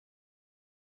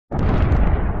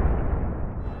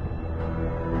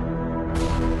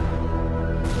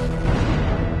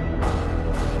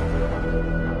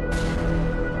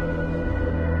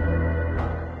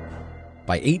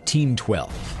By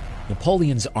 1812,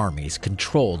 Napoleon's armies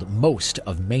controlled most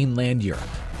of mainland Europe.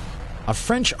 A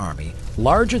French army,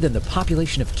 larger than the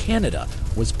population of Canada,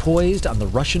 was poised on the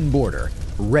Russian border,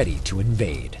 ready to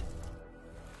invade.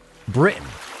 Britain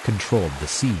controlled the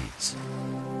seas.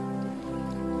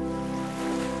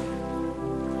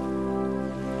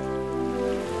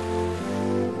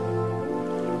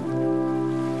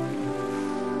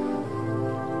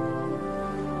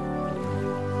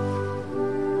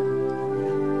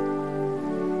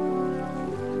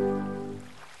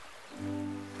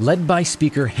 Led by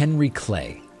Speaker Henry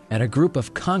Clay and a group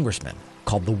of congressmen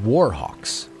called the War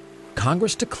Hawks,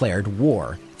 Congress declared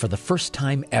war for the first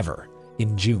time ever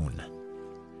in June.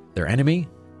 Their enemy,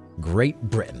 Great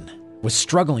Britain, was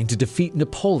struggling to defeat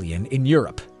Napoleon in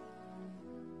Europe.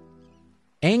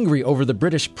 Angry over the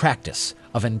British practice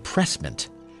of impressment,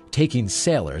 taking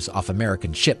sailors off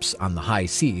American ships on the high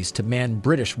seas to man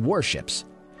British warships,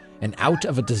 and out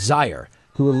of a desire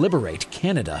to liberate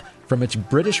Canada from its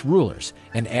British rulers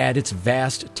and add its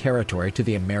vast territory to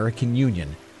the American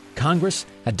Union, Congress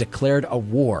had declared a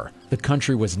war the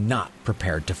country was not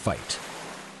prepared to fight.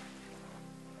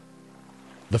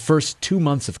 The first 2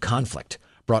 months of conflict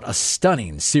brought a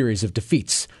stunning series of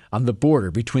defeats on the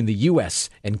border between the U.S.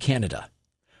 and Canada.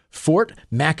 Fort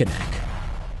Mackinac,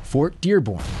 Fort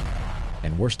Dearborn,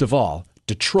 and worst of all,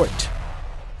 Detroit,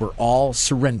 were all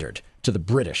surrendered to the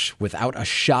British without a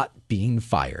shot being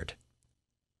fired.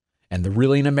 And the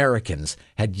reeling Americans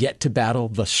had yet to battle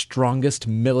the strongest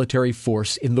military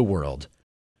force in the world,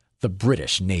 the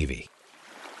British Navy.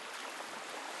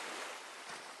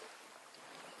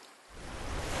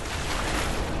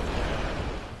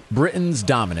 Britain's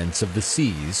dominance of the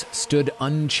seas stood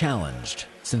unchallenged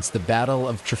since the Battle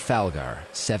of Trafalgar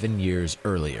 7 years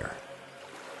earlier.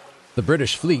 The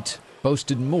British fleet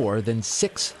boasted more than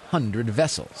 600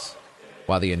 vessels,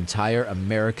 while the entire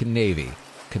American Navy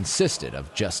consisted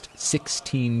of just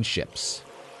 16 ships,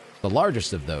 the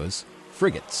largest of those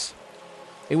frigates.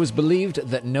 It was believed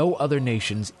that no other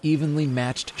nation's evenly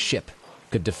matched ship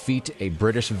could defeat a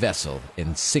British vessel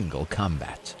in single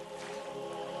combat.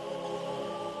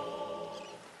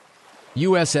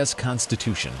 USS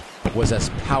Constitution was as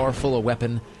powerful a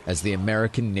weapon as the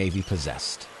American Navy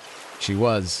possessed. She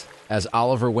was, as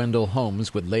Oliver Wendell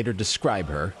Holmes would later describe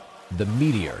her, the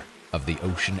meteor of the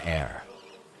ocean air.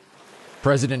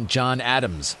 President John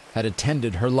Adams had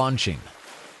attended her launching.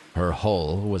 Her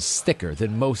hull was thicker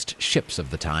than most ships of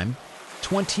the time,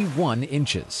 21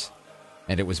 inches,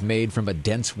 and it was made from a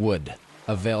dense wood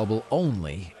available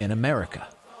only in America,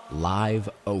 live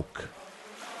oak.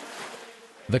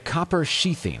 The copper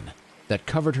sheathing that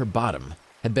covered her bottom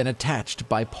had been attached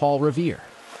by Paul Revere,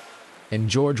 and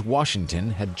George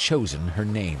Washington had chosen her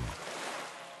name.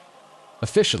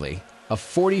 Officially, a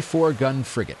 44-gun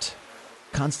frigate,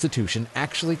 Constitution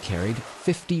actually carried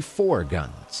 54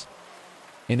 guns.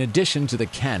 In addition to the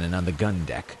cannon on the gun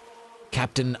deck,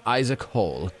 Captain Isaac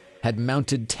Hull had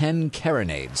mounted 10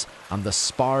 carronades on the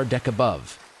spar deck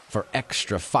above for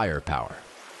extra firepower.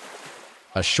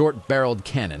 A short-barreled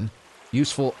cannon,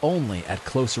 useful only at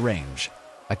close range,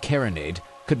 a carronade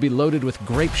could be loaded with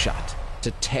grape shot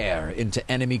to tear into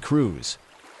enemy crews,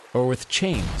 or with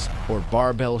chains or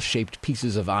barbell-shaped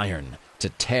pieces of iron to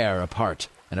tear apart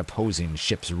an opposing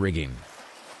ship's rigging.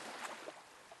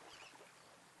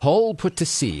 Hull put to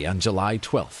sea on July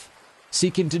 12th,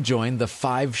 seeking to join the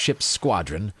 5-ship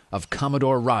squadron of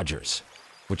Commodore Rodgers,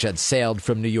 which had sailed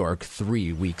from New York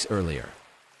 3 weeks earlier.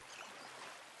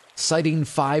 Sighting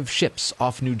 5 ships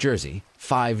off New Jersey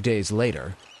 5 days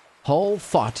later, Hull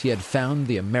thought he had found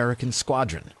the American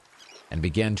squadron and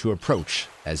began to approach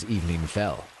as evening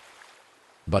fell.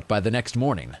 But by the next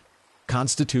morning,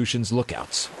 Constitution's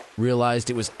lookouts realized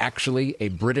it was actually a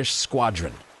British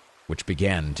squadron, which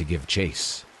began to give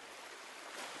chase.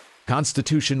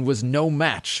 Constitution was no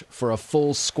match for a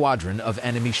full squadron of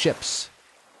enemy ships.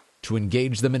 To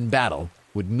engage them in battle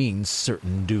would mean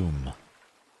certain doom.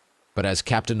 But as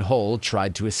Captain Hull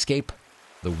tried to escape,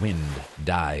 the wind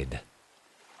died.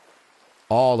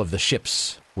 All of the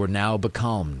ships were now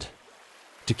becalmed.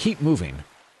 To keep moving,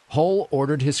 Hull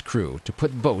ordered his crew to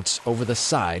put boats over the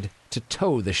side to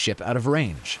tow the ship out of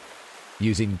range,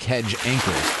 using kedge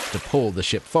anchors to pull the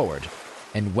ship forward,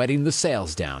 and wetting the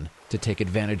sails down to take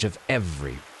advantage of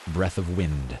every breath of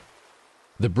wind.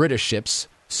 The British ships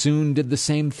soon did the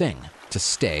same thing to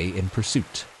stay in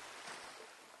pursuit.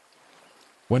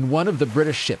 When one of the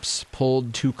British ships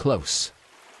pulled too close,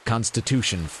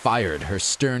 Constitution fired her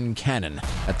stern cannon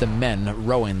at the men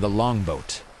rowing the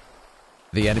longboat.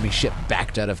 The enemy ship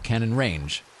backed out of cannon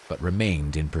range, but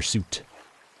remained in pursuit.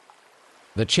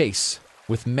 The chase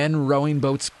with men rowing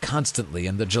boats constantly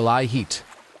in the July heat,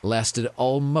 lasted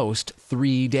almost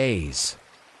 3 days.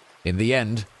 In the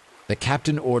end, the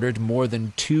captain ordered more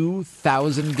than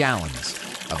 2,000 gallons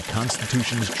of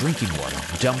Constitution's drinking water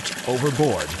dumped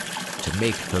overboard to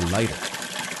make her lighter.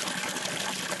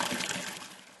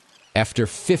 After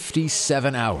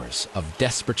 57 hours of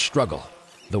desperate struggle,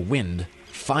 the wind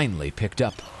finally picked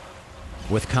up.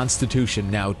 With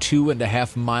Constitution now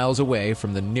 2.5 miles away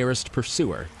from the nearest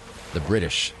pursuer, the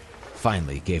British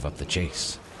finally gave up the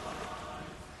chase.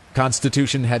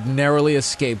 Constitution had narrowly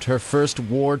escaped her first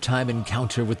wartime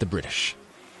encounter with the British.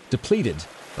 Depleted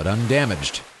but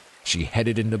undamaged, she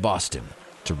headed into Boston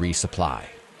to resupply.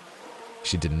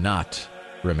 She did not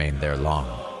remain there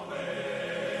long.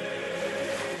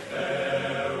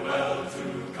 Farewell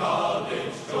to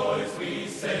college joys, we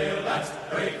sail at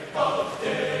break of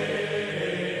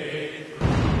day.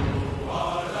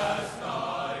 Our last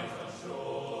night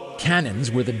ashore.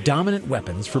 Cannons were the dominant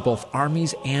weapons for both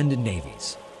armies and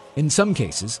navies. In some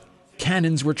cases,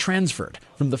 cannons were transferred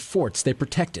from the forts they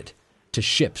protected to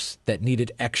ships that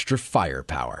needed extra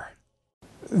firepower.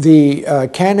 The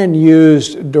cannon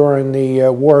used during the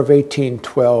War of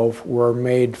 1812 were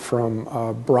made from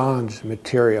bronze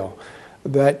material.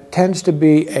 That tends to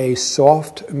be a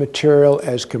soft material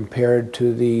as compared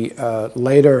to the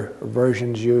later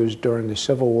versions used during the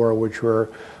Civil War, which were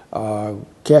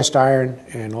cast iron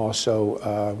and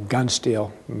also gun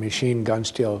steel, machine gun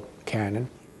steel cannon.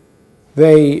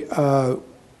 They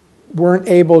weren't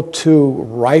able to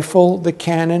rifle the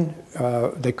cannon.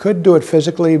 They could do it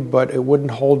physically, but it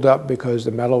wouldn't hold up because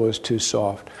the metal was too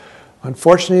soft.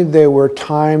 Unfortunately, there were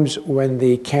times when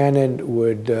the cannon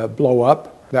would blow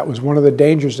up. That was one of the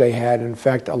dangers they had. In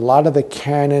fact, a lot of the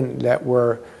cannon that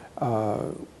were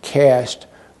cast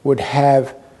would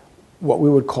have what we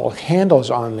would call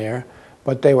handles on there,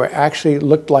 but they were actually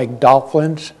looked like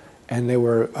dolphins, and they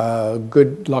were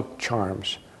good luck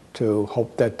charms to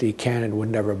hope that the cannon would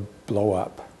never blow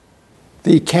up.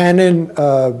 The cannon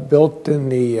built in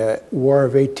the War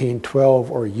of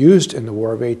 1812, or used in the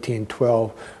War of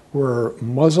 1812, were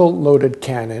muzzle-loaded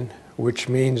cannon, which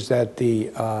means that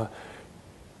the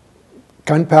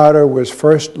gunpowder was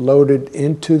first loaded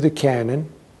into the cannon,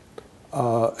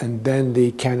 and then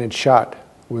the cannon shot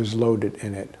was loaded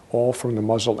in it, all from the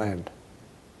muzzle end.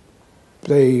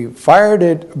 They fired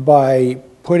it by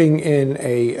putting in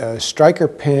a striker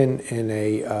pin in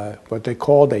a what they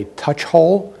called a touch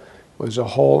hole. It was a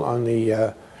hole on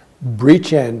the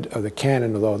breech end of the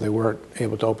cannon, although they weren't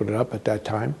able to open it up at that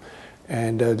time.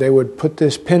 And they would put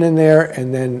this pin in there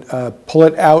and then pull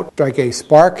it out, strike a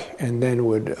spark, and then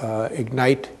would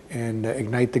ignite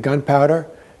the gunpowder,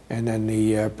 and then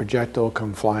the projectile would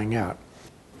come flying out.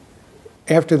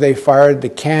 After they fired the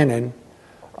cannon,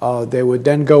 they would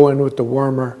then go in with the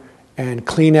wormer and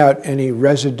clean out any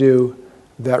residue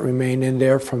that remained in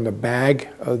there from the bag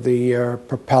of the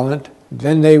propellant.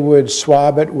 Then they would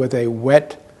swab it with a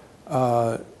wet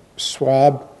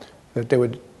swab that they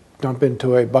would dump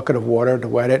into a bucket of water to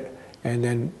wet it, and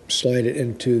then slide it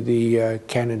into the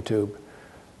cannon tube.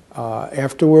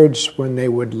 Afterwards, when they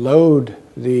would load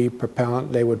the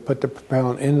propellant, they would put the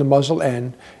propellant in the muzzle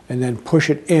end and then push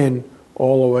it in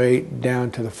all the way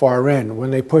down to the far end. When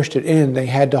they pushed it in, they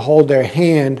had to hold their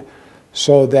hand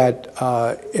so that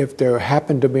if there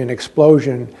happened to be an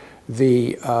explosion,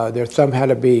 their thumb had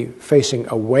to be facing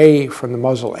away from the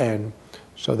muzzle end,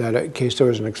 so that in case there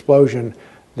was an explosion,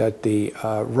 that the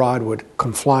rod would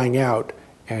come flying out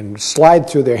and slide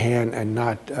through their hand and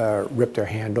not rip their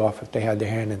hand off if they had their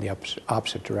hand in the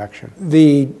opposite direction.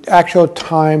 The actual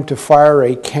time to fire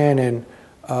a cannon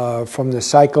from the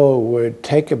cycle would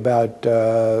take about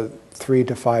 3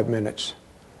 to 5 minutes.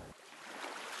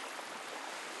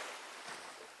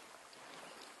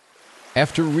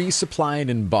 After resupplying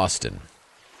in Boston,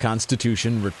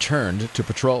 Constitution returned to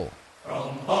patrol.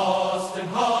 From Boston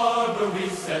Harbor we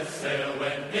set sail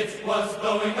when it was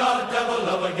blowing a devil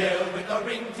of a gale, with a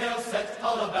ringtail set,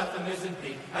 all of Batham is in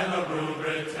peak, and a Rue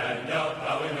Britannia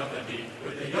bowing up the deep,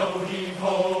 with the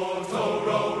yo-heave-ho,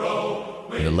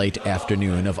 tow-row-row. In the late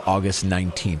afternoon of August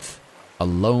 19th, a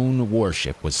lone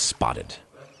warship was spotted.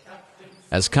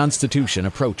 As Constitution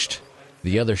approached,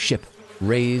 the other ship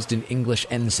raised an English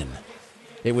ensign.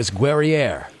 It was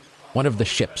Guerriere, one of the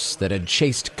ships that had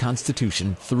chased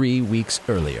Constitution 3 weeks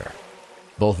earlier.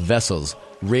 Both vessels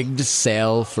rigged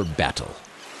sail for battle.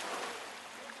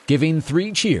 Giving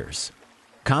 3 cheers,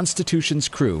 Constitution's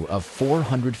crew of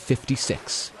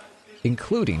 456,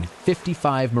 including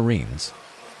 55 Marines,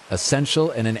 essential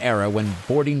in an era when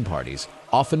boarding parties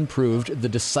often proved the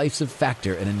decisive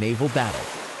factor in a naval battle,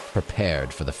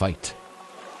 prepared for the fight.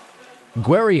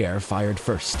 Guerriere fired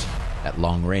first, at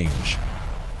long range.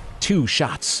 2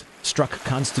 shots struck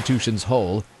Constitution's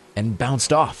hull and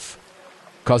bounced off,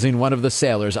 causing one of the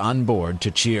sailors on board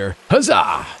to cheer,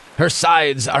 "Huzzah! Her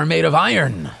sides are made of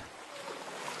iron!"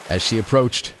 As she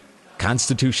approached,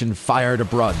 Constitution fired a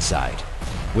broadside,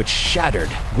 which shattered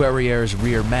Guerriere's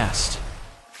rear mast.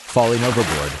 Falling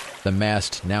overboard, the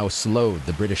mast now slowed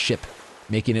the British ship,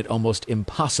 making it almost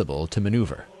impossible to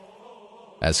maneuver.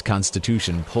 As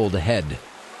Constitution pulled ahead,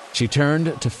 she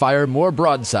turned to fire more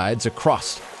broadsides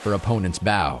across her opponent's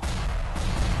bow.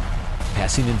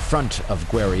 Passing in front of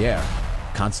Guerriere,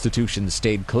 Constitution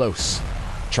stayed close,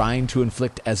 trying to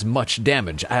inflict as much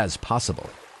damage as possible.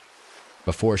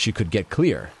 Before she could get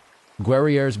clear,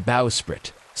 Guerriere's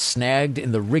bowsprit snagged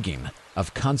in the rigging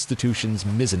of Constitution's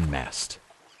mizzenmast.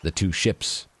 The 2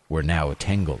 ships were now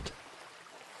tangled.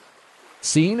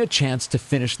 Seeing a chance to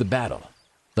finish the battle,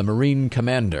 the Marine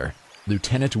commander,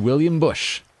 Lieutenant William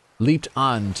Bush, leaped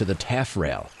on to the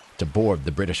taffrail to board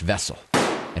the British vessel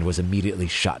and was immediately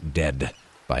shot dead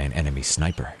by an enemy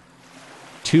sniper.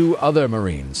 2 other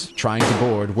Marines trying to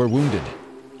board were wounded.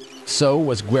 So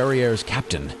was Guerriere's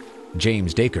captain,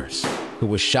 James Dacres, who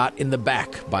was shot in the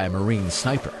back by a Marine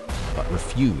sniper, but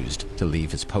refused to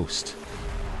leave his post.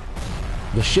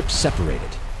 The ships separated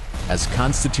as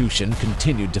Constitution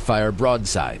continued to fire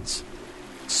broadsides.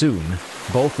 Soon,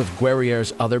 both of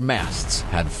Guerriere's other masts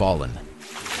had fallen.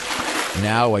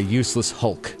 Now a useless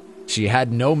hulk, she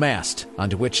had no mast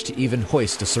onto which to even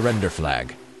hoist a surrender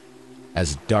flag.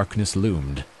 As darkness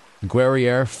loomed,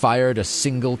 Guerriere fired a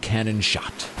single cannon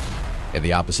shot in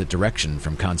the opposite direction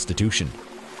from Constitution.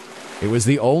 It was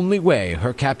the only way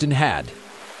her captain had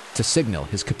to signal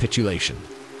his capitulation.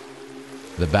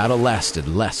 The battle lasted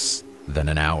less than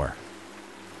an hour.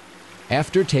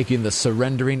 After taking the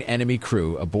surrendering enemy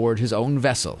crew aboard his own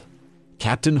vessel,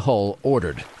 Captain Hull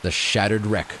ordered the shattered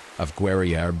wreck of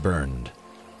Guerriere burned.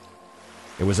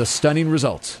 It was a stunning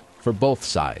result for both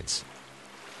sides.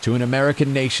 To an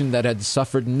American nation that had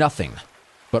suffered nothing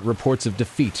but reports of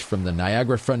defeat from the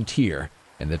Niagara frontier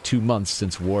in the 2 months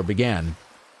since war began,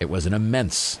 it was an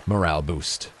immense morale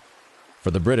boost.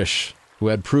 For the British, who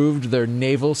had proved their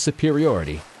naval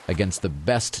superiority against the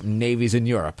best navies in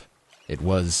Europe, it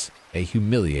was a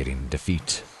humiliating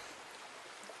defeat.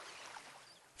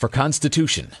 For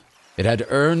Constitution, it had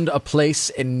earned a place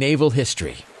in naval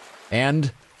history,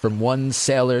 and, from one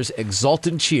sailor's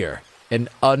exultant cheer, an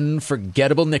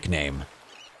unforgettable nickname,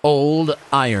 Old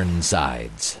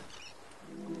Ironsides.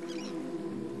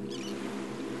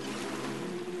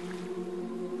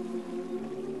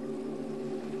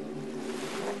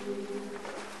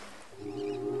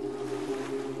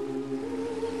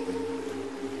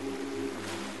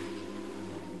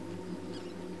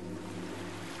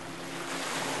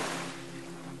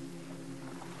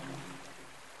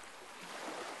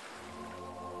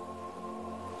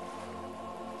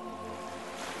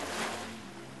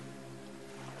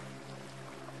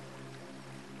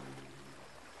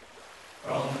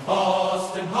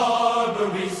 Boston harbor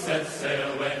we set sail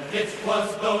when it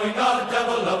was blowing a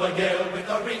devil of a gale, with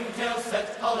a ringtail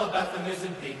set, all abaft the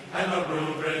mizzen peak, and a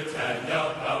blue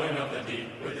Britannia plowing up the deep,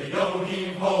 with a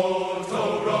yo-heave-ho,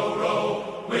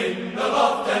 tow-row-row, wind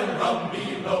aloft and rum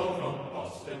below. From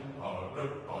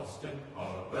Boston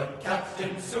harbor, the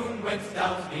captain soon went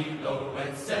down below,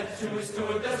 and said to his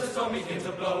steward, "There's a storm begin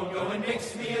to blow, go and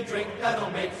mix me a drink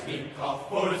that'll make me cough,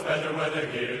 for it's better weather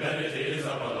here than it is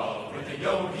up aloft, with a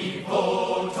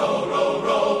yo-heave-ho,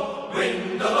 tow-row-row,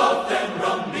 wind aloft and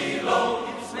rum below."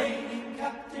 It's raining,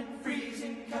 captain,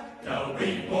 freezing, captain. Now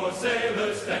we poor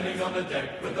sailors standing on the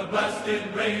deck, with the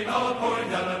blasted rain all pouring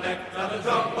down our neck, not a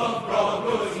drop of grog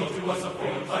would eat to us a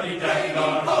full bloody deck.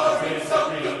 Our hearts is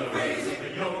every other way,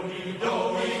 the yo-heave-ho,